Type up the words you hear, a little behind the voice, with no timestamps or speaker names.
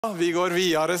Vi går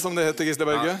videre, som det heter, Gisle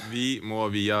Børge. Ja, vi må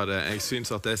videre. Jeg synes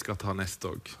at jeg skal ta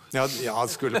neste òg. Ja, det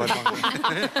skulle bare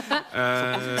mange.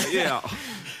 Ja.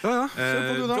 Ja, kjør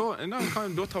på du da.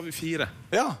 Da tar vi 4.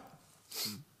 Ja.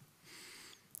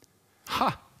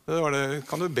 Ha! Det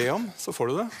kan du be om, så får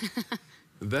du det.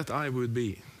 That I would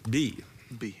be.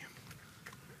 B.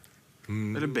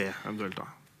 Eller B, eventuelt da.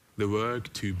 The work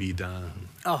to be done.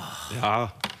 Ja.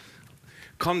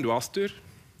 Kan du Astur?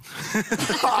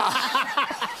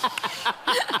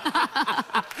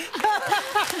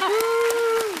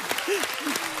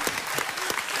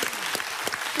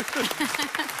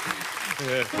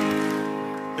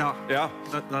 Ja,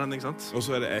 det er den, ikke sant? Og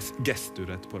så er det gestur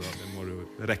etterpå da. Det må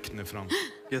du rekne fram.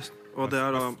 Yes. Og det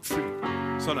er da...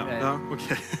 Sånn Ja, ok.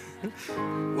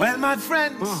 Well, my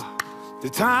friends, the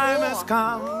time has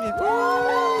come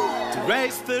to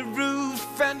raise the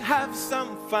roof and have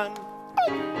some fun.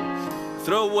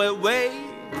 Throw away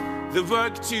the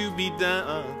work to be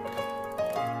done.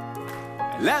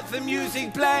 Let the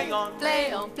music play on.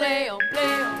 Play on, play on,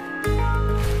 play on.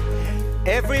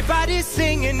 Everybody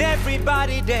sing and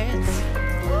everybody dance.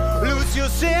 Lose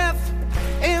yourself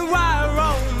in wild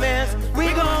romance.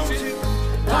 We're going to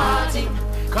Party,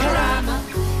 caramba,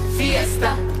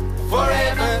 fiesta.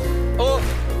 forever. Oh,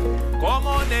 come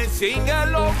on and sing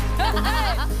along.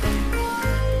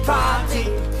 Party,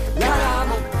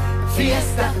 caramba,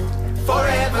 Fiesta.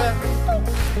 forever.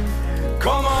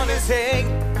 Come on and sing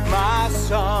my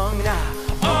song now.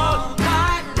 All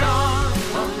night long.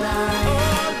 All night,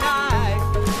 All night.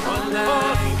 all All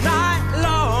night, night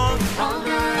long. all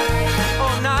night,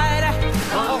 All night.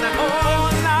 All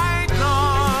night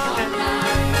long.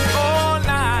 All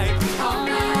night. all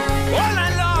night, All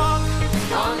night long.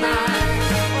 all night,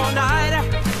 All night.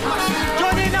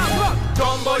 Join in now.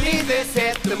 Tomboli de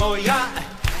Settmoja.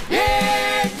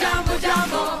 Yeah, Jumbo,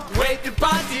 jumbo. wait the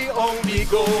party only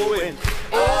going.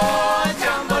 Oh,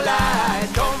 jambolai,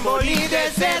 tomboli de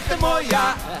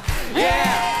Settmoja.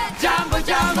 Yeah, jumbo,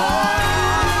 jumbo.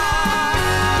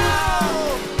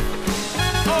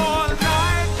 All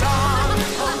night long.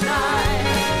 All night,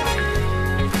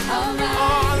 all night,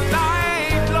 All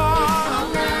night long.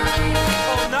 all night,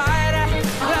 All night.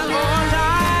 All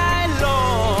night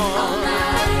long. all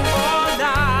night, All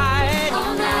night.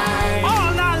 all night, All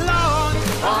night long.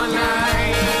 all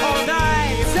night, All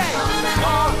night. Say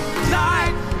all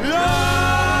night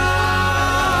long.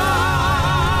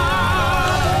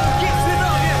 Gisle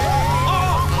Børge.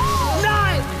 All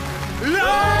night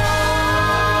long.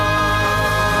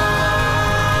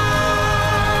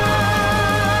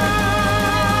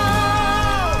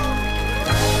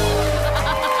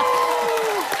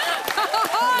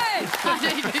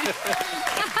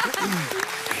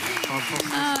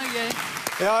 gøy.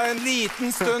 Ja, en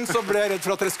liten stund så ble jeg redd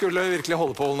for at dere skulle virkelig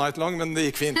holde på all night long, men det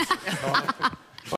gikk fint. Ja.